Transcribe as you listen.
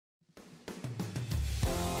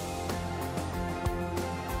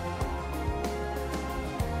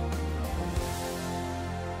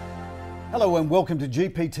Hello and welcome to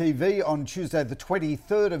GPTV on Tuesday the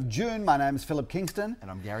 23rd of June. My name is Philip Kingston. And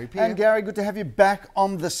I'm Gary Peer. And Gary, good to have you back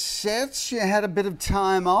on the set. You had a bit of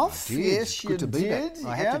time off. I did. Yes, good you to be did. back.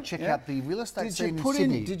 I had to check out the real estate scene in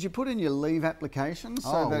Sydney. Did you put in your leave application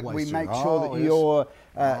so that we always make do. sure that Yes. you're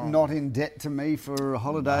not in debt to me for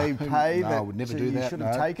holiday pay No, that I would never do that. you should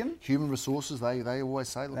have taken? Human resources, they always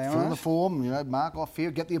say, look, They fill in the alright? form, mark off here,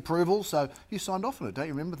 get the approval. So you signed off on it, don't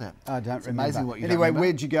you remember that? I don't it's remember. Amazing what you Anyway, don't remember.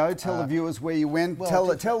 where'd you go? Tell the viewers where you went.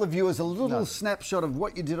 Well, Tell the viewers a little snapshot of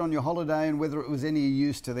what you did on your holiday and whether it was any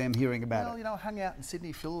use to them hearing about it. I hung out in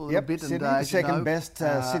Sydney, Phil, a little Yep, bit. Sydney, and, the as you second know, best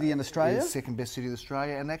city in Australia. is second best city in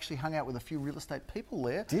Australia, and actually hung out with a few real estate people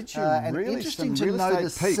there. Did you? And Really? interesting Some to real know the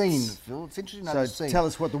estate peeps. scene, Phil. It's interesting to know the So scene. tell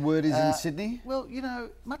us what the word is in Sydney. Well,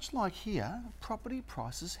 much like here, property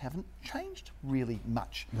prices haven't changed really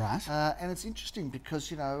much. Right. And it's interesting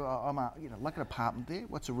because, I'm like an apartment there.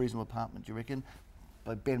 What's a reasonable apartment, do you reckon?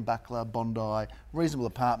 Like Ben Buckler, Bondi, reasonable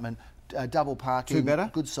apartment, double parking. Two better?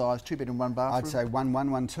 Good size, 2 bedroom, 1 bathroom. I'd say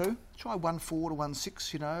 1-1-1-2. Try 1.4 to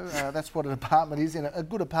 1.6, that's what an apartment is in a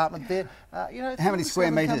good apartment there. How many things square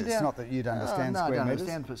haven't come metres? down. Not that you'd understand No, square I don't metres.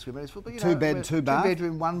 understand square metres. But, Two bed, we're two bath? 2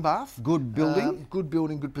 bedroom, 1 bath. Good building? Good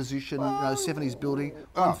building, good position, 70s building.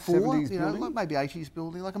 Oh, 1.4, 70s building? like maybe 80s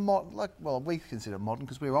building, we consider modern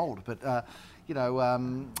because we're old, but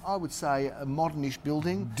I would say a modernish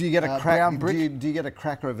building. Do you get a brown brick? Do you get a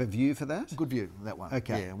cracker of a view for that? Good view, that one.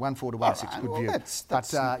 Okay. Yeah, 1.4 to 1.6, All right, good well, view. that's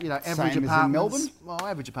but average same as in apartments. Melbourne? Well,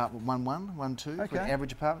 average apartment 1.1, 1.2 for Okay. an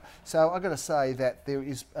average apartment. So I've got to say that there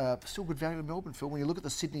is still good value in Melbourne, Phil. When you look at the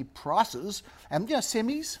Sydney prices, and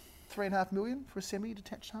semis. 3.5 million for a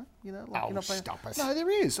semi-detached home, Stop it. No, there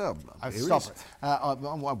is. There stop is. it. I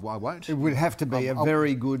won't. It would have to be a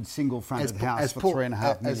very good single-fronted house for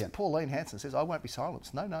 3.5 million. As Pauline Hanson says, I won't be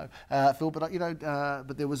silenced. No, Phil. But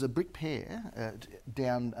but there was a brick pair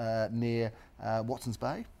down near Watson's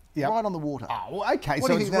Bay. Yep. Right on the water. Oh, okay. What So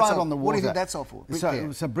do you it's think that's right off- on the water. What do you think that's all for? Brick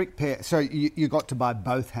pair. So brick pair. So you got to buy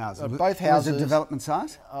both houses. Both Was houses. it a development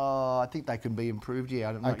site? I think they can be improved. Yeah,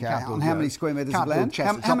 I don't know. You Okay. can't build, On how many square metres of can't build land?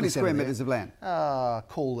 Chatsworth How many Shopping square Centre metres there. of land?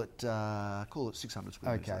 Call it 600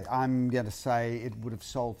 square metres. Okay. I'm going to say it would have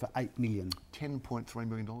sold for 8 million. $10.3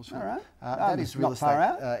 million. All right. That is real not estate far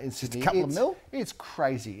out. in Just a Sydney. couple of mil. It's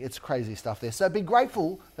crazy. It's crazy stuff there. So be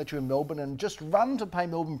grateful that you're in Melbourne and just run to pay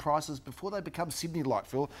Melbourne prices before they become Sydney-like,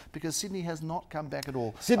 Phil, because Sydney has not come back at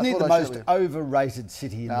all. Sydney, the most overrated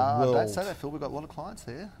city in the world. Don't say that, Phil. We've got a lot of clients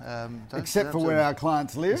there. Except for where our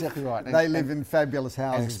clients live. Exactly right. They live in fabulous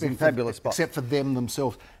houses in fabulous spots. Except for them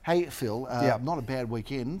themselves. Hey, Phil, not a bad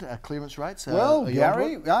weekend. Clearance rates. Well, are you onto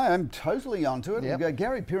Gary, it? I am totally onto it. Yep.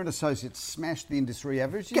 Gary Peer and Associates smashed the industry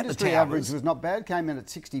average. The Get the industry towers. average was not bad, came in at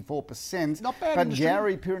 64%. Not bad But industry.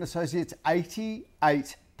 Gary Peer and Associates, 88%.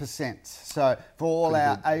 So for all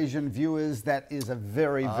our Asian viewers, that is a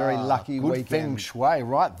very, very lucky good weekend. Feng Shui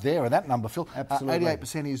right there, that number, Phil. Absolutely.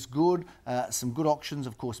 88% is good. Some good auctions,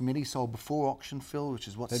 of course. Many sold before auction, Phil, which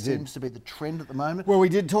is what seems to be the trend at the moment. Well, we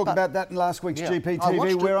did talk about that in last week's Yeah, I GPTV,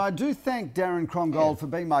 watched where it. I do thank Darren Crongold for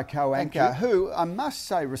being my co-anchor, Thank you. who I must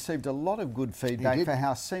say received a lot of good feedback did. for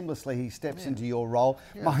how seamlessly he steps into your role.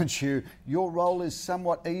 Mind you, your role is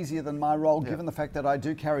somewhat easier than my role, given the fact that I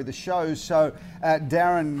do carry the show. So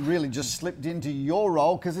Darren really just slipped into your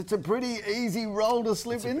role because it's a pretty easy role to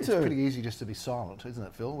slip into. It's pretty easy just to be silent, isn't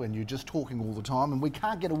it, Phil, when you're just talking all the time and we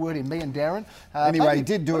can't get a word in, me and Darren. Anyway, he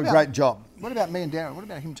did do a great job. What about me and Darren? What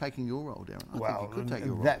about him taking your role, Darren? I think he could take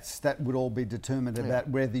your role. That would all be determined about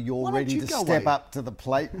whether Why you're don't ready you to go step away? up to the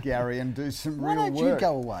plate, Gary, and do some Why real don't work. you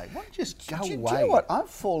go away? Why don't you just go Do away? you know what? I've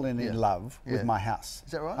fallen in love with Yeah. my house.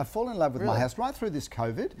 Is that right? I've fallen in love with my Really? house right through this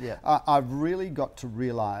COVID. Yeah. I've really got to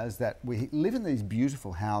realise that we live in these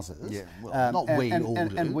beautiful houses. Yeah, well, not we all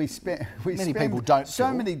do. And we spend Many people don't, so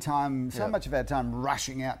Phil. many time, so much of our time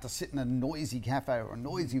rushing out to sit in a noisy cafe or a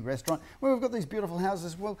noisy restaurant where we've got these beautiful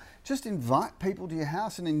houses. Well, just invite people to your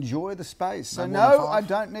house and enjoy the space. So No more than no, I five?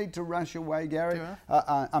 don't need to rush away, Gary.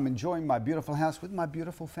 I'm enjoying my beautiful house with my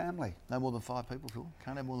beautiful family. No more than 5 people, Phil.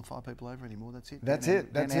 Can't have more than 5 people over anymore. That's it. That's Dan-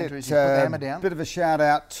 it. That's Dan it. Andrews, he's put the hammer down. Bit of a shout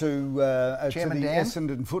out to the Chairman Dan.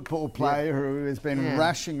 Essendon football player who has been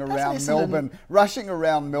rushing Doesn't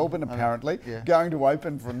around Melbourne, apparently, going to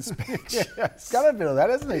open for inspection. He's got a bit of that,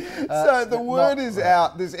 hasn't he? So the word is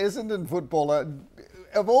out. This Essendon footballer,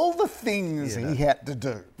 of all the things he had to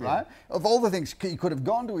do, right? Of all the things, he could have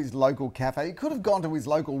gone to his local cafe. He could have gone to his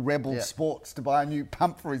local Rebel Sports to buy a new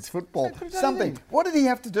pump for his football. Could have done Something. anything. What did he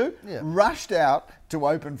have to do? Yeah. Rushed out to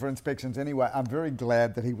open for inspections anyway. I'm very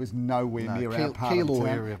glad that he was nowhere near our part of town.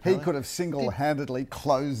 Area, he could have single-handedly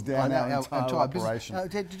closed down our entire operation.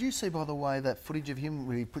 Did you see, by the way, that footage of him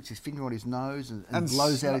where he puts his finger on his nose and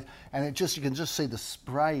blows out, and you can just see the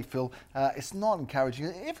spray, Phil. It's not encouraging.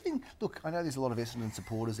 Everything. Look, I know there's a lot of Essendon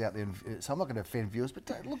supporters out there, so I'm not going to offend viewers, but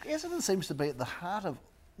look, Essendon seems to be at the heart of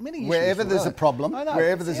many issues. Wherever there's a problem,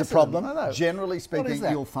 generally speaking,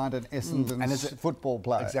 you'll find an Essendon football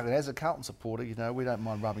player. Exactly. As a Carlton supporter, we don't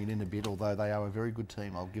mind rubbing it in a bit, although they are a very good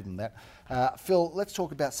team. I'll give them that. Phil, let's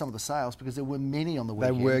talk about some of the sales, because there were many on the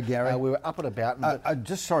weekend. They were, Gary. We were up and about. I'm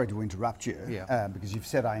just sorry to interrupt you, because you've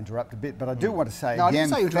said I interrupt a bit, but I do want to say I again,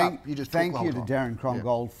 didn't say thank you to Darren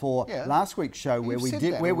Krongold for last week's show where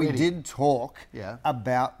we did talk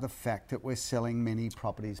about the fact that we're selling many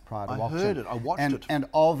properties prior to auction. I heard it. I watched it. And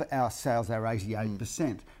of our sales, our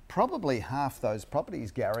 88%. Probably half those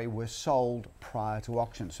properties, Gary, were sold prior to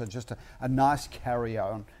auction. So just a nice carry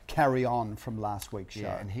on from last week's show.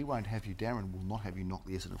 Yeah, and he won't have you, Darren will not have you knock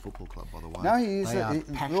the Essendon Football Club, by the way. No, he is.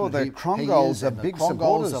 The Krongolds are big The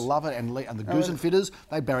supporters. Krongolds love it, and the Goosen Fitters,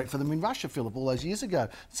 they barracked for them in Russia, Philip, all those years ago.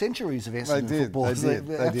 Centuries of Essendon football. They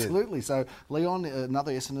did. Absolutely. So Leon,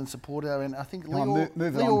 another Essendon supporter, and I think Leo.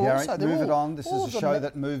 Move it on, Gary. Move it on. This is a show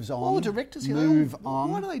that moves on. All the directors here. Move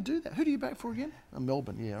on. Why do they do that? Who do you back for again?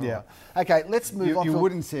 Melbourne, Right. Okay, let's move on. You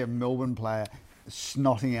wouldn't see a Melbourne player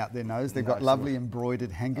snotting out their nose. They've got lovely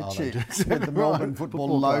embroidered handkerchiefs with the Melbourne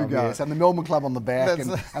Football logo. Club, yes. And the Melbourne Club on the back,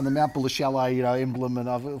 and the Mount Buller Chalet, emblem, and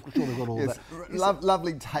I'm sure they've got all that.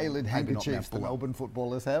 Lovely tailored handkerchiefs the Melbourne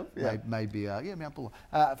footballers have. Maybe Mount Buller.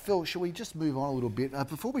 Phil, shall we just move on a little bit?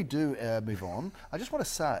 Before we do move on, I just want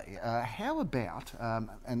to say, how about,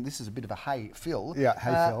 and this is a bit of a hey, Phil. Yeah,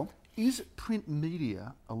 hey, Phil. Is print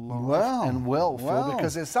media alive and well, Phil?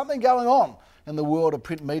 Because there's something going on in the world of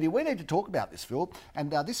print media. We need to talk about this, Phil. And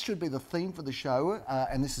this should be the theme for the show.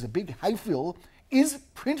 And this is a big hey, Phil. Is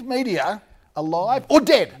print media alive or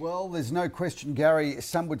dead? Well, there's no question, Gary.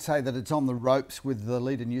 Some would say that it's on the ropes with the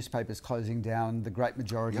leader newspapers closing down the great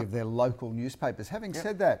majority of their local newspapers. Having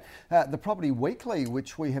said that, the Property Weekly,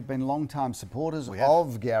 which we have been long-time supporters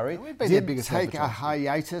of, Gary, did take a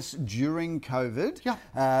hiatus during COVID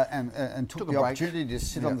and took the opportunity to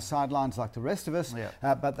sit on the sidelines like the rest of us.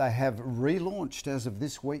 But they have relaunched as of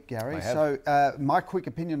this week, Gary. So my quick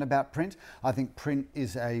opinion about print, I think print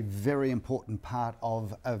is a very important part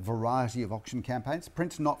of a variety of auction campaigns.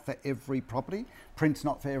 Print's not for every property, print's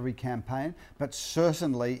not for every campaign, but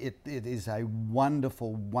certainly it is a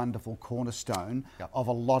wonderful, wonderful cornerstone of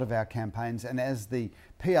a lot of our campaigns. And as the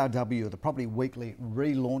PRW, the Property Weekly,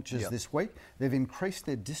 relaunches this week, they've increased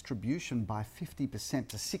their distribution by 50%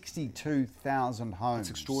 to 62,000 homes. It's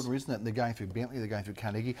extraordinary, isn't it? And they're going through Bentley, they're going through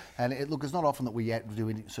Carnegie. And look, it's not often that we do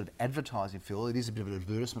any sort of advertising, Phil. It is a bit of an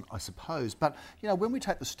advertisement, I suppose. But, when we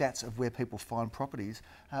take the stats of where people find properties,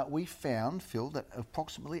 we found, Phil, that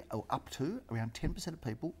approximately up to around 10% of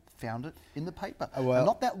people found it in the paper.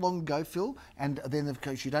 Not that long ago, Phil, and then of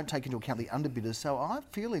course you don't take into account the underbidders. So I'm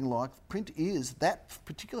feeling like print is that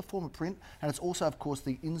particular form of print, and it's also, of course,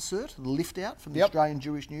 the insert, the lift out from the Australian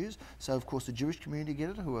Jewish News. So of course the Jewish community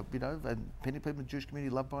get it, who are and many people in the Jewish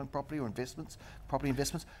community love buying property or property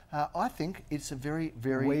investments. I think it's a very,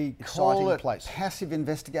 very exciting place. Passive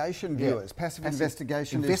investigation, viewers. Passive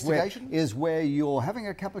investigation is where you're having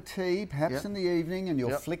a cup of tea, perhaps in the evening, and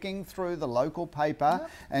you're flicking through the local paper,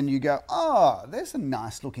 and you go, oh, there's a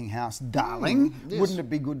nice looking house, darling. Wouldn't it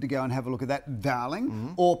be good to go and have a look at that,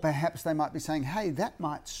 darling? Or perhaps they might be saying, hey, that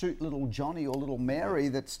might suit little Johnny or little Mary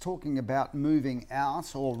that's talking about moving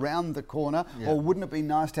out or round the corner. Or wouldn't it be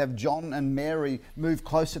nice to have John and Mary move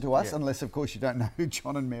closer to us? Unless, of course, you don't know who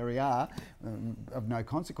John and Mary are, of no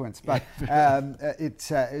consequence. But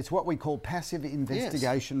it's what we call passive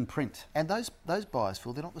investigation print. And those buyers,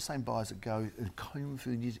 Phil, they're not the same buyers that go and comb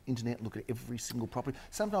through the internet and look at every single property.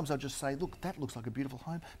 Sometimes I'll just say, look, that looks like a beautiful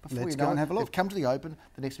home. Before Let's go and have a look. They've come to the open.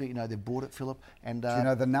 The next week, they've bought it, Philip. And do you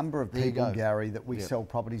know the number of people, Gary, that we sell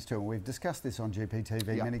properties to? And we've discussed this on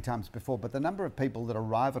GPTV many times before. But the number of people that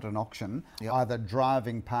arrive at an auction, either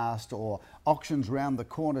driving past or auctions round the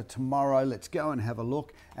corner tomorrow, let's go and have a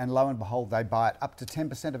look. And lo and behold, they buy it. Up to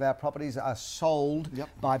 10% of our properties are sold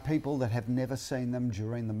by people that have never seen them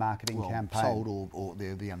during the marketing campaign. Sold or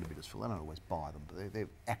they're the underbidders, Phil. They don't always buy them, but they're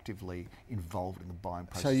actively involved in the buying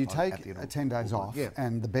process. So you take 10 days off,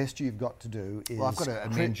 and the best you've got to do is... Well, I've got to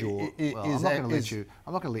amend your...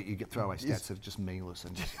 I'm not going to let you throw away stats that are just meaningless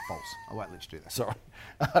and just false. I won't let you do that. Sorry.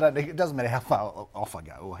 It doesn't matter how far off I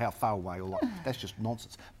go or how far away or like. That's just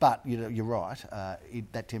nonsense. But you're right.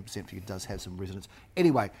 That 10% figure does have some resonance.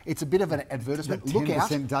 Anyway, it's a bit of an an advertisement. The Look out.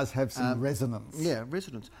 10% does have some resonance. Yeah,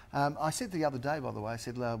 residents. I said the other day, by the way, I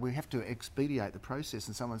said we have to expedite the process,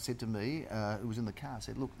 and someone said to me, who was in the car,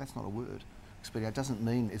 said, look, that's not a word. Expedite doesn't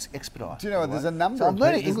mean it's expedite. Do you know, there's a number of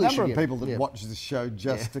people that watch the show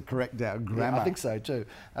just to correct our grammar. Yeah, I think so too.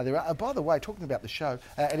 There are, by the way, talking about the show,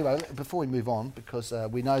 anyway, before we move on, because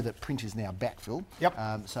we know that print is now back, Phil.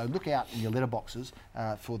 Yep. So look out in your letterboxes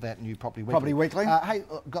for that new Property Weekly. Property Weekly.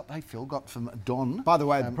 Hey, Phil, got from Don. By the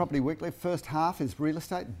way, the Property Weekly, first half is real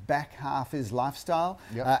estate, back half is lifestyle.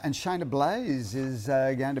 Yep. And Shayna Blaze is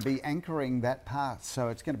going to be anchoring that part. So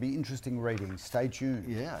it's going to be interesting reading. Stay tuned.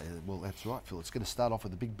 Yeah, well, that's right, Phil. It's going to start off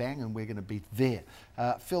with a big bang, and we're going to be there.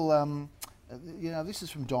 Phil, you know, this is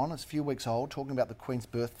from Don. It's a few weeks old, talking about the Queen's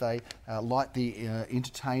birthday, like the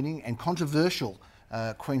entertaining and controversial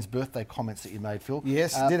Queen's birthday comments that you made, Phil.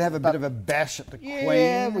 Yes, did have a bit of a bash at the Queen.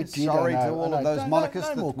 Yeah, we did. Sorry to all of those monikers no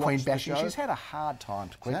that more Queen watched bashing. the show. She's had a hard time.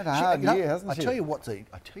 To Queen. She's had a hard year, hasn't she? I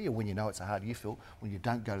tell you when you know it's a hard year, Phil, when you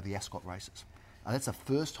don't go to the Ascot races. That's the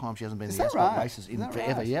first time she hasn't been in the Ascot races in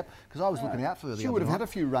forever. Right? Yep, because I was looking out for her. She would have had a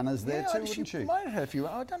few runners there too, wouldn't she? Might have had a few.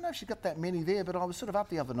 I don't know if she got that many there, but I was sort of up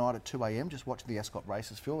the other night at 2 a.m. just watching the Ascot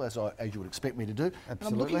races, Phil, as you would expect me to do. Absolutely.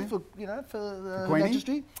 And I'm looking for Her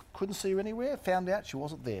Majesty. Couldn't see her anywhere. Found out she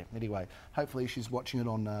wasn't there. Anyway, hopefully she's watching it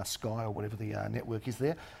on Sky or whatever the network is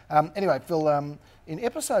there. Anyway, Phil, in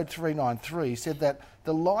episode 393, said that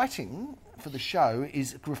the lighting for the show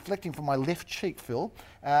is reflecting from my left cheek, Phil,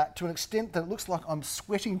 to an extent that it looks like I'm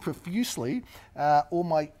sweating profusely, or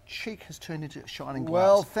my cheek has turned into shining glass.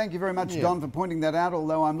 Well, thank you very much, Don, for pointing that out,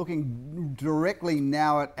 although I'm looking directly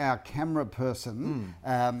now at our camera person,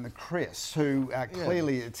 Chris, who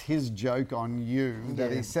clearly it's his joke on you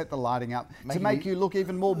that he set the lighting up to make you look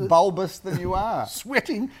even more bulbous than you are.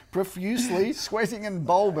 Sweating profusely. Sweating and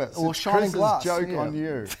bulbous. Or shining glass. Joke on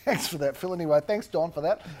you. Thanks for that, Phil. Anyway, thanks, Don, for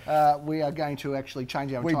that. We are going to actually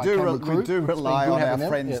change our entire camera crew. We do rely on our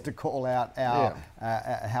friends to call out our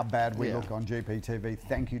how bad we look on GPTV.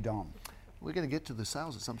 Thank you, Don. We're going to get to the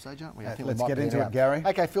sales at some stage, aren't we? I think let's get into it, Gary.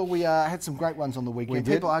 Okay, Phil, we had some great ones on the weekend. We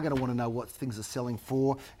did. People are going to want to know what things are selling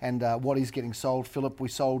for and what is getting sold. Philip, we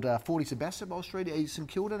sold 40 Sebastopol Street, St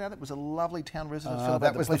Kilda. Now, that was a lovely town resident. Philip,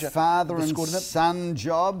 that was the father and son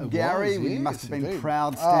job, Gary. You must have been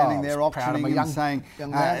proud standing there auctioning and saying,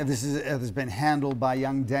 this has been handled by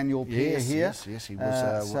young Daniel Peer here. Yes, he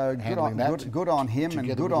was so good on him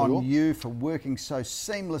and good on you for working so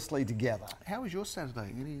seamlessly together. How was your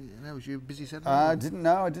Saturday? Was you busy Saturday? I didn't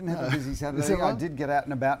have a busy Saturday. I did get out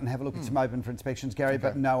and about and have a look at some open for inspections, Gary,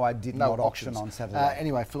 but no, I did not auction on Saturday.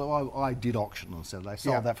 Anyway, Philip, I did auction on Saturday.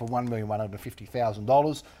 Sold that for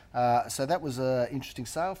 $1,150,000. So that was an interesting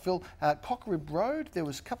sale, Phil. Cockrib Road, there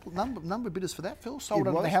was a number of bidders for that, Phil. Sold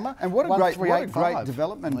under the hammer. And what a great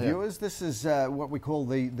development, viewers. This is what we call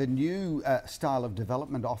the new style of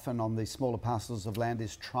development. Often on the smaller parcels of land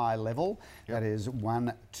is tri-level. That is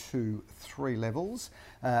 1, 2, 3 levels.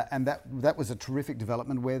 And that was a terrific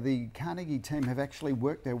development where the Carnegie team have actually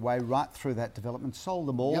worked their way right through that development, sold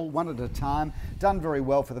them all one at a time, done very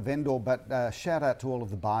well for the vendor, but shout out to all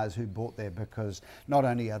of the buyers who bought there, because not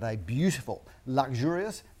only are they beautiful,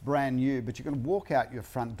 luxurious, brand new, but you can walk out your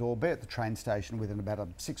front door, be at the train station within about a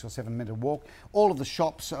 6 or 7 minute walk. All of the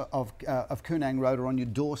shops of Koonang Road are on your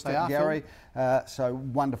doorstep, Gary. So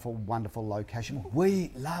wonderful, wonderful location.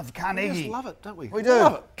 We love Carnegie. We just love it, don't we? We do.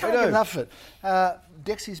 Love it. Can't get enough of it.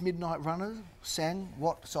 Dexy's Midnight Runners sang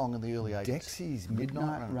what song in the early 80s? Dexy's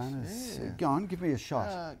Midnight Runners. Go on, give me a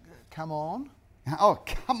shot. Come On. Oh,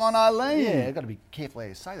 Come On, Eileen. Yeah, I've got to be careful how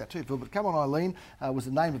you say that too, Phil. But Come On, Eileen was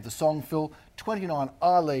the name of the song, Phil. 29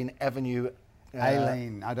 Eileen Avenue.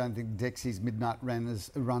 Aileen. I don't think Dexy's Midnight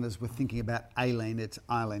Runners were thinking about Aileen. It's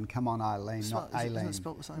Eileen. Come on, Eileen, not Aileen. Isn't it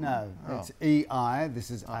spelled the same way? No, it's E-I.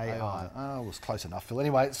 This is A-I. Oh, it was close enough, Phil.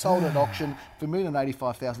 Anyway, it sold at auction for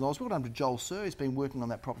 $1,085,000. Well done to Joel Sir. He's been working on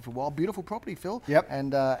that property for a while. Beautiful property, Phil. Yep.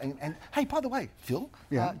 And hey, by the way, Phil,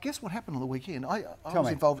 guess what happened on the weekend? I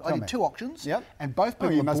was involved. I did 2 auctions. Yep. And both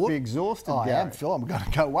people you must be exhausted, Gary. I am, Phil. I'm going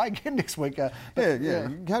to go away again next week. You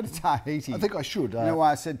can go to Tahiti. I think I should. You know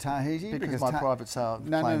why I said Tahiti? Because my private sale.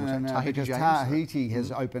 No, because Tahiti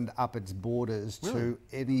has opened up its borders to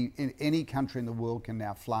any country in the world can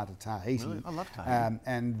now fly to Tahiti. Really? I love Tahiti.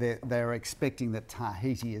 And they're expecting that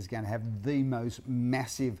Tahiti is going to have the most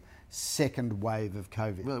massive second wave of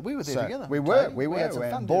COVID. Well, we were there together. We were. Had some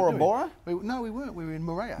fun, Bora Bora? No, we weren't. We were in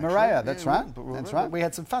Moorea. Moorea, that's right. That's right. We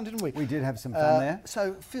had some fun, didn't we? We did have some fun there.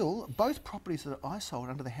 So, Phil, both properties that I sold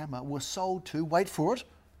under the hammer were sold to, wait for it,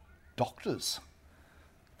 doctors.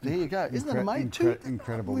 There you go. Isn't that amazing?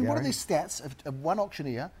 Incredible. I mean, what are Gary. these stats of one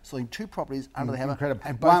auctioneer selling 2 properties under the hammer? Incredible.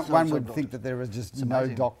 And both One sold would doctors? think that there are just It's no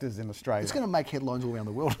amazing. doctors in Australia. It's going to make headlines all around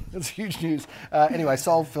the world. It's huge news. Anyway,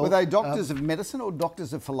 sold, Phil. Were they doctors of medicine or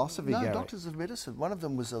doctors of philosophy, No, Gary? doctors of medicine. One of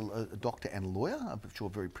them was a doctor and lawyer. I'm sure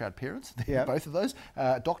very proud parents. Yeah. Both of those.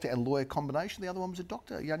 Doctor and lawyer combination. The other one was a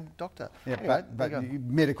doctor, a young doctor. Yeah, Anyway, but there you go.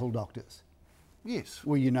 medical doctors. Yes.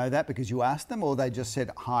 Well, you know that because you asked them, or they just said,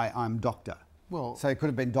 "Hi, I'm doctor." Well, So it could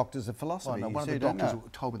have been doctors of philosophy. no, You one of see, the you don't doctors know.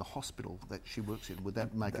 told me the hospital that she works in. Would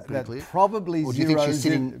that make it pretty That clear? probably Or do you think she's zeroes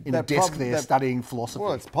sitting in a that desk prob- there that- studying philosophy?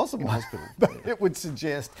 Well, it's possible. In a hospital. But it would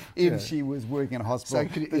suggest if Yeah. she was working in a hospital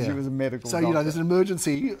that she was a medical So, doctor. you know, there's an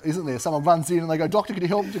emergency, isn't there? Someone runs in and they go, "Doctor, can you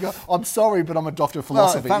help?" And you go, "I'm sorry, but I'm a doctor of Well,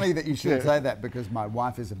 philosophy." funny that you should Yeah. say that because my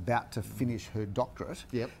wife is about to finish her doctorate,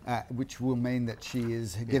 Yep. which will mean that she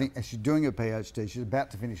is she's doing her PhD. She's about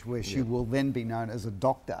to finish where she will then be known as a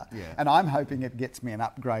doctor. Yeah. And I'm hoping it gets me an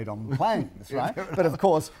upgrade on planes, right? But of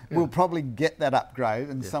course, we'll probably get that upgrade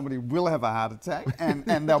and somebody will have a heart attack and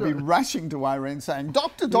they'll be rushing to Irene saying,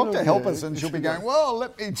 "Doctor, doctor, help us." And she'll be going, "Well,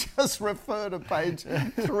 let me just refer to page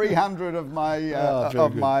 300 of my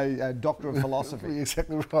Doctor of Philosophy." You're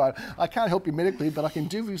exactly right. I can't help you medically, but I can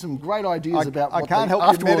give you some great ideas about I what can't the help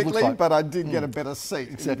you afterworld looks medically, like. but I did get a better seat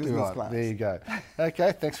Exactly in business right. class. There you go.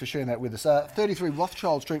 Okay, thanks for sharing that with us. 33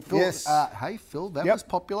 Rothschild Street, Phil. Yes. Hey, Phil, that Yep. was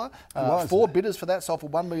popular. was. 4 bidders for that, sold for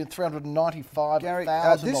 $1,395,000. Gary,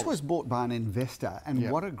 this was bought by an investor, and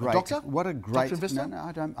Yeah. what a A great, doctor? what a great. Doctor investor? No,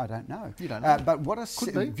 I don't know. You don't know. But what a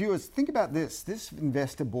Could be. viewers think about this. This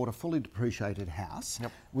investor bought a fully depreciated house,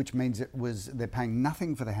 Yep. which means they're paying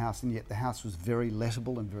nothing for the house, and yet the house was very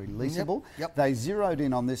lettable and very leasable. Yep. They zeroed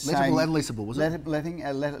in on this. Lettable saying, and leasable, was it?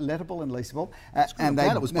 Lettable and leasable, good. and I'm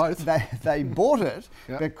glad it was both. They bought it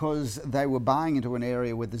Yep. because they were buying into an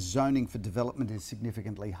area where the zoning for development is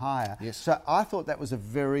significantly higher. Yes. So I thought that was a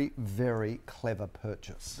very, very clever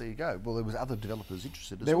purchase. There you go. Well, there was other developers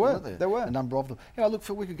interested as There well, were, weren't there? there were. A number of them. You know, look,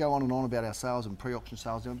 Phil, we could go on and on about our sales and pre-auction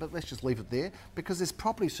sales, but let's just leave it there because there's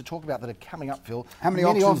properties to talk about that are coming up, Phil. How many of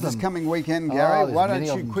auctions them. this coming weekend, Oh, Gary? there's Why many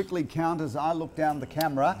don't of you them. quickly count as I look down the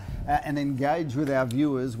camera and engage with our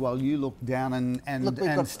viewers while you look down and Look,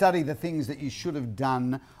 we've got- study the things that you should have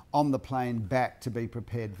done on the plane back to be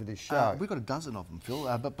prepared for this show. We've got a dozen of them, Phil.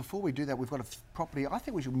 But before we do that, we've got a property. I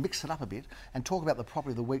think we should mix it up a bit and talk about the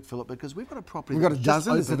property of the week, Philip, because we've got a property. We've got a that's just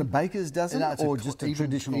dozen? Is it opened. a baker's dozen No, it's or just a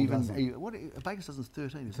traditional dozen? What, a baker's dozen's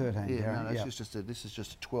 13, isn't 13, it? yeah, No, yeah. this is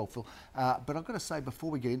just 12, Phil. But I've got to say,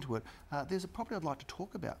 before we get into it, there's a property I'd like to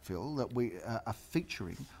talk about, Phil, that we are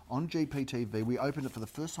featuring on GPTV. We opened it for the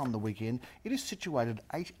first time on the weekend. It is situated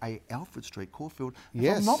at 8A Alfred Street, Caulfield. If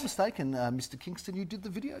Yes. I'm not mistaken, Mr. Kingston, you did the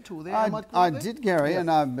video tour there. Am I correct there? did, Gary, Yeah.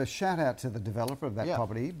 and a shout out to the developer of that Yeah,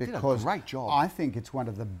 property did a because great job. I think it's one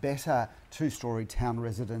of the better two-storey town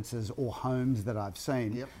residences or homes that I've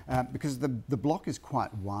seen. Yep. Because the block is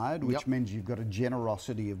quite wide, which Yep. means you've got a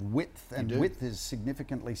generosity of width, and do. width is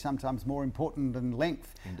significantly sometimes more important than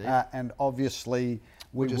length. Indeed. And obviously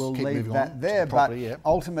we just will keep leave moving that on to there. the property, but yep.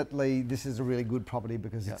 ultimately, this is a really good property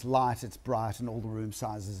because it's light, it's bright, and all the room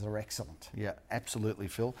sizes are excellent. Yeah, absolutely,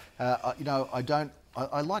 Phil. You know,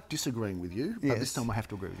 I like disagreeing with you, but Yes. this time I have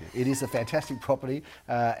to agree with you. It is a fantastic property,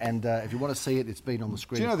 and if you want to see it, it's been on the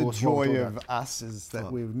screen. Do you know of the course, while we're joy talking of us is that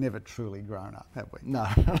we've never truly grown up, have we? No.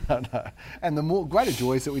 And the more greater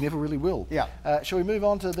joy is that we never really will. Yeah. Shall we move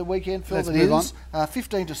on to the weekend, Phil? Let's That move is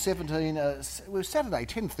 15 to 17. We're Saturday,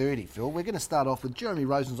 10:30, Phil. We're going to start off with Jeremy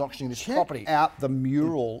Rosen's auctioning this Check property. out the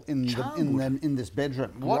mural in this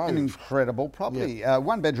bedroom. What an Grove. incredible property!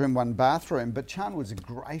 1 bedroom, 1 bathroom. But Charnwood's a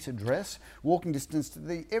great address. Walking distance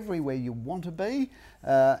to everywhere you want to be,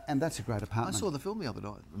 and that's a great I apartment. saw the film the other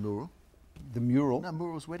night, the mural. The mural. No,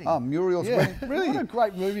 Muriel's Wedding. Oh, Muriel's Wedding. Really? What a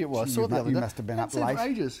great movie it was. Gee, Saw it the you other day. must have been up Hadn't seen it for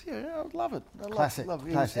late. ages. Yeah, I love it. Classic. Love it. It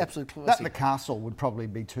was Classic. absolute That classic. and the Castle would probably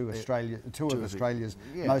be two of Australia's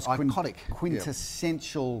Yeah, most iconic.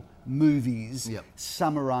 quintessential movies Yep.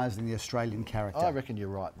 summarising the Australian character. I reckon you're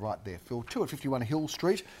right there, Phil. 2 at 51 Hill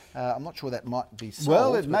Street. I'm not sure that might be sold.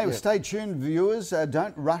 Well, it but may. yeah. Stay tuned, viewers.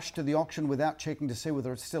 Don't rush to the auction without checking to see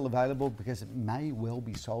whether it's still available because it may well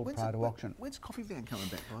be sold prior to auction. When's Coffee Van coming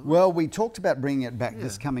back, by the way? Well, we talked about bringing it back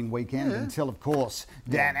this coming weekend until, of course,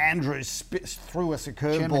 Dan Andrews threw us a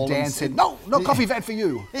Chairman curveball. Dan and said, no Coffee Van for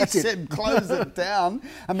you. He That's it. said, close it down.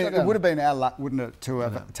 I mean, Shut it down. would have been our luck, wouldn't it, to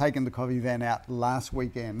have taken the coffee van out last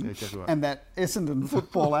weekend exactly right. And that Essendon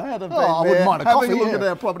footballer had been I there wouldn't mind a having coffee, a look yeah. at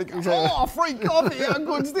our property. Oh, free coffee! How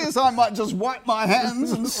good's this? I might just wipe my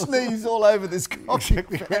hands and sneeze all over this coffee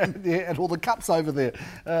van. Yeah, and all the cups over there.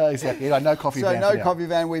 Exactly. No coffee van. So for no now. coffee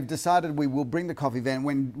van. We've decided we will bring the coffee van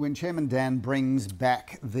when Chairman Dan brings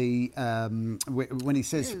back the when he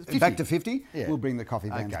says 50. back to 50. Yeah. We'll bring the coffee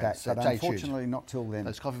vans Okay, back. so But stay tuned. unfortunately, not till then.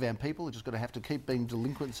 Those coffee van people are just going to have to keep being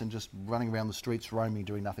delinquents and just running around the streets, roaming,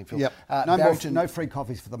 doing nothing. Phil. Yep. No free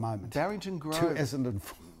coffees for the moment. Barrington Grove. To Essendon.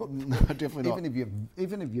 No, definitely not.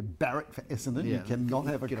 Even if you barrack for Essendon, you cannot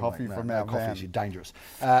have a Get coffee away. from no our coffees, van. you're dangerous.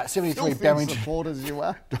 73 Filthy Barrington. supporters you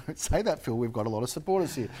are. Don't say that, Phil. We've got a lot of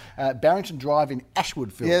supporters here. Barrington Drive in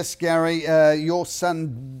Ashwood, Phil. Yes, Gary, your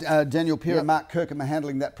son Daniel Peer and Mark Kirkham are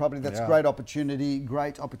handling that property. That's a great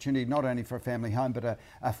opportunity not only for a family home but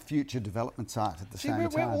a future development site at the same time.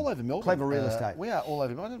 We're all over Melbourne. Clever real estate. We are all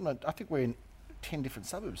over Melbourne. I think we're in 10 different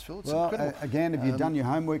suburbs, Phil. It's Well, incredible. again, if you've done your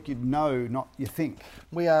homework, you'd know, not you think.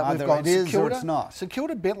 We've Either got it is St Kilda, or it's not. St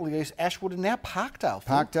Kilda, Bentley East, Ashwood, and now Parkdale.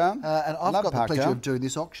 Phil. Parkdale. And I've Love got the pleasure Parkdale. of doing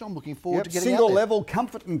this auction. I'm looking forward to getting Single out there. level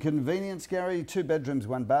comfort and convenience, Gary. 2 bedrooms,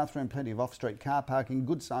 1 bathroom, plenty of off-street car parking,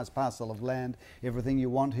 good sized parcel of land, everything you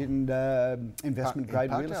want in investment grade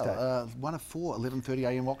real Parkdale. estate. One of 4, 11:30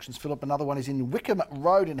 a.m. auctions. Philip, another one is in Wickham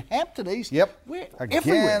Road in Hampton East. Yep. We're Again,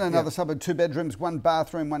 everywhere. another suburb, 2 bedrooms, 1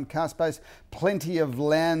 bathroom, 1 car space, plenty of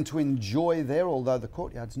land to enjoy there, although the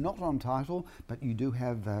courtyard's not on title, but you do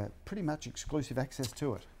have pretty much exclusive access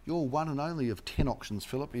to it. Your one and only of 10 auctions,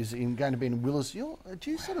 Philip, is going to be in Willers. Do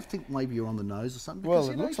you sort of think maybe you're on the nose or something? Well,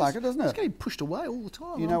 Because, it looks like it, doesn't it? It's getting pushed away all the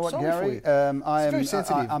time. You know I'm what, sorry Gary? for you. I'm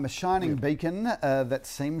sensitive. a shining beacon that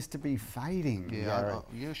seems to be fading, Yeah, Gary.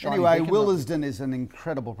 you're a shining Anyway, beacon, Willesden is an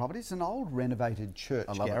incredible property. It's an old renovated church,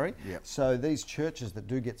 I love it, Gary. yep. So these churches that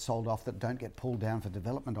do get sold off, that don't get pulled down for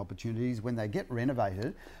development opportunities, when they get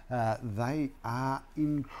renovated, they are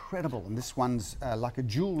incredible. And this one's like a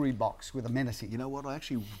jewellery box with amenity. You know what? I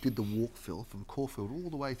actually did the walk, Phil, from Caulfield all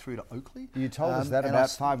the way through to Oakley. You told us that and about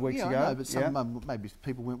 5 weeks yeah, ago. I know, but some maybe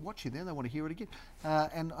people weren't watching there. They want to hear it again.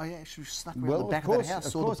 And I actually snuck around the back of that house.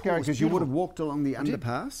 Of saw course, the pool. Gary, It was because you would have beautiful. walked along the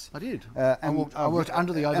underpass. I did. And I walked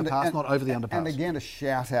under the overpass, not over the underpass. And again, a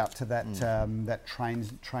shout out to that that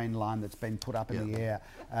train line that's been put up in the air.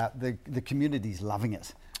 The community's loving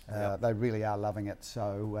it. They really are loving it.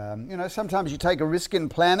 So sometimes you take a risk in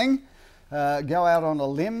planning. Go out on a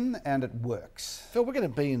limb and it works. Phil, we're going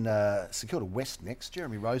to be in St Kilda West next.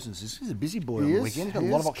 Jeremy Rosens he's a busy boy on He the is, weekend. He's got he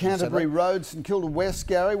a lot is. of options. Canterbury Road, St Kilda West,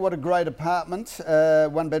 Gary. What a great apartment.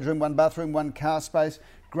 1 bedroom, 1 bathroom, 1 car space.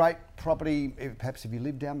 Great property. Perhaps if you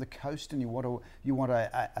live down the coast and you want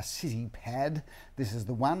a city pad, this is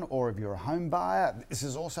the one. Or if you're a home buyer, this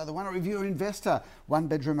is also the one. Or if you're an investor, 1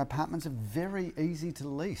 bedroom apartments are very easy to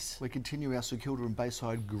lease. We continue our St Kilda and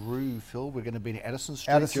Bayside groove, Phil. We're going to be in Addison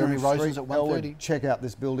Street. Addison Jeremy Rosens Street, at 1:30. Elwood. Check out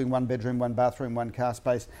this building, 1 bedroom, 1 bathroom, 1 car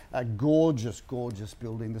space. A gorgeous, gorgeous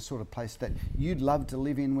building, the sort of place that you'd love to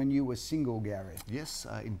live in when you were single, Gary. Yes,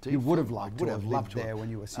 indeed. You would have Phil. I liked would to have have loved lived there when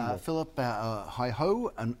you were single. Philip,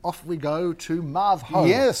 hi-ho, and off we go to Marv Ho.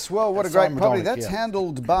 Yes, well, what a At great Simon property. Madonic, That's yeah.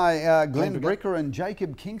 handled by Glenn Glenn Bricker and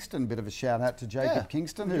Jacob Kingston. Bit of a shout out to Jacob Yeah,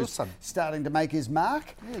 Kingston, your who's son. starting to make his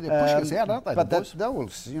mark. Yeah, they're pushing us out, aren't they, But the boys? that will,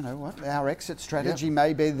 you know what, our exit strategy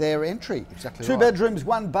may be their entry. Exactly 2 right. bedrooms,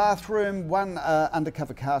 1 bathroom, 1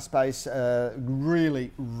 undercover car space.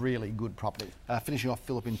 Really, really good property. Finishing off,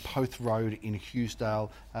 Philip, in Poth Road in Hughesdale.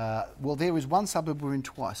 Well, there is one suburb we're in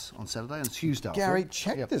twice on Saturday, and it's Hughesdale. Gary, Phil.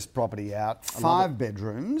 check Yep. this property out. 5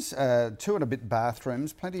 bedrooms, 2 and a bit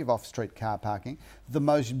bathrooms, plenty of off-street car parking. The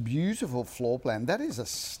most beautiful floor plan. That is a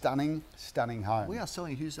stunning, stunning home. We are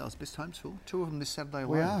selling Hughesdale's best homes, Phil. 2 of them this Saturday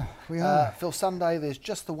We alone. are, we are. Phil, Sunday, there's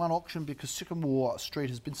just the one auction because Sycamore Street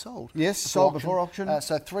has been sold. Yes, sold before auction.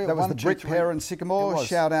 So 3 That was one, the two, brick three. pair in It Sycamore. was.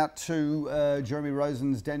 Shout out to Jeremy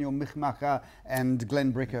Rosens, Daniel Michmacher and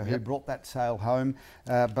Glenn Bricker who brought that sale home.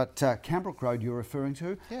 But Cambrook Road you're referring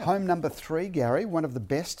to. Yeah. Home number 3, Gary, one of the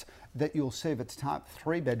best that you'll see of its type.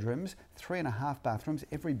 3 bedrooms, 3.5 bathrooms.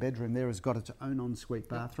 Every bedroom there has got its own ensuite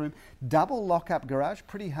bathroom. Double lock-up garage,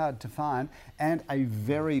 pretty hard to find, and a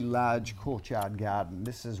very large courtyard garden.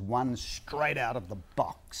 This is one straight out of the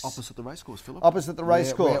box. Opposite the racecourse, Philip. Opposite the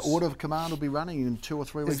racecourse. Where Order of Command will be running in 2 or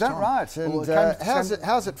 3 weeks' Is that time. right? And Well, it came-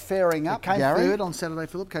 how's it faring up, It came Gary? 3rd on Saturday,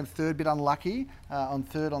 Philip. Came 3rd, bit unlucky. On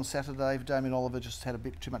 3rd on Saturday, Damien Oliver just had a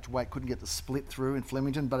bit too much weight, couldn't get the split through in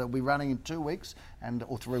Flemington, but it'll be running in 2 weeks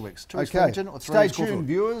or 3 weeks. next. Two Okay, Flemington or three stay is Caulfield. tuned,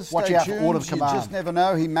 viewers. Watch Stay out tuned. for Order of You Command. just never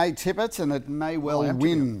know. He may tip it, and it may well I am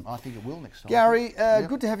win. tipping it. I think it will next time. Gary,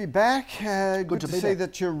 good to have you back. Good to to be see back.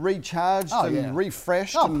 that you're recharged Oh, and yeah.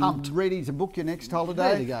 refreshed Oh, and pumped. ready to book your next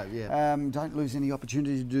holiday. Ready to go, yeah. Don't lose any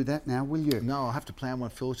opportunity to do that now, will you? No, I'll have to plan one,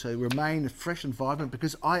 Phil, to remain fresh and vibrant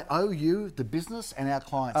because I owe you, the business, and our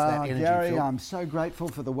clients that energy, Gary, Phil. I'm so grateful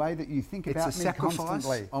for the way that you think It's about a me sacrifice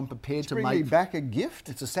constantly. I'm prepared to Bring make. me back a gift.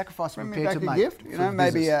 It's a sacrifice I'm Bring me prepared back to a make. gift. You for know, the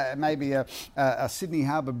maybe business. maybe a Sydney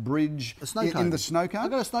Harbour Bridge A snow in cone. the snow cone. I've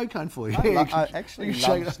got a snow cone for you. I actually You can shake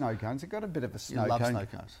love it. snow cones. I've got a bit of a You snow love cone. snow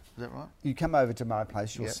cones. Is that right? You come over to my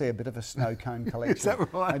place, you'll Yeah. see a bit of a snow cone collection. Is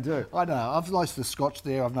that right? I do. I know. I've noticed the Scotch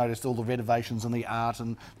there. I've noticed all the renovations and the art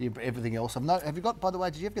and everything else. Have you got, by the way,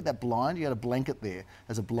 did you ever get that blind? You had a blanket there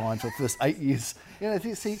as a blind for the first 8 years. You know,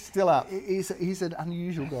 see, Still up. He's an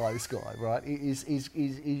unusual guy, this guy, right? He's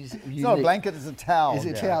It's not a blanket, it's a towel. It's a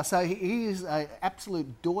Gary. towel. So he is an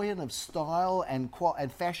absolute doyen of style and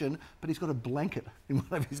fashion, but he's got a blanket in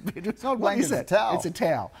one of his bedrooms. It's not a blanket, it's a towel. It's a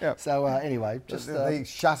towel. Yep. So anyway, just The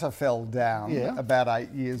shutter fell down Yeah. about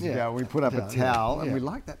 8 years Yeah. ago. We put up a Yeah, towel, and yeah. we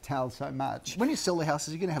like that towel so much. when you sell the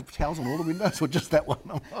houses, you're going to have towels on all the windows or just that one?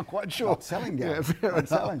 I'm not quite sure. Not selling, Gary. Yeah, fair Not enough.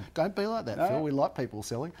 selling. Don't be like that, No. Phil. We like people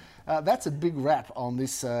selling. That's a big wrap on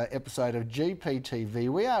this episode of GPTV.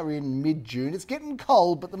 We are in mid-June. It's getting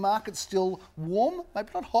cold, but the market's still warm. Maybe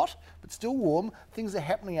not hot, but still warm. Things are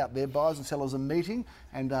happening out there. Buyers and sellers are meeting,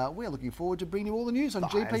 and we're looking forward to bringing you all the news on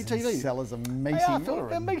Buyers GPTV. and sellers are meeting. They are, Phil. What a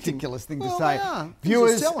They're meeting. ridiculous thing Well, to say. they are. Things are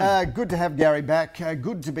Viewers, selling. good to have Gary back.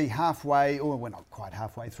 Good to be halfway, or we're not quite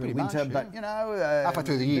halfway through Pretty much, winter, yeah. but you know, Halfway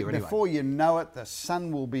through the year, anyway. Before you know it, the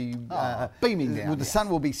sun will be beaming down, The yeah. sun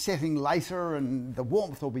will be setting later, and the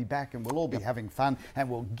warmth will be back, and we'll all be having fun, and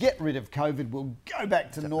we'll get rid of COVID. We'll go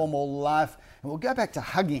back to normal life, and we'll go back to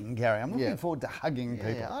hugging, Gary. I'm looking Yeah. forward to hugging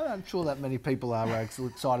people. Yeah, I'm sure that many people are so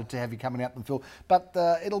excited to have you coming out and Phil. But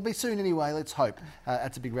it'll be soon anyway, let's hope.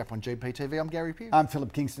 That's a big wrap on GPTV. I'm Gary Pearce. I'm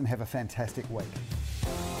Philip Kingston. Have a fantastic week.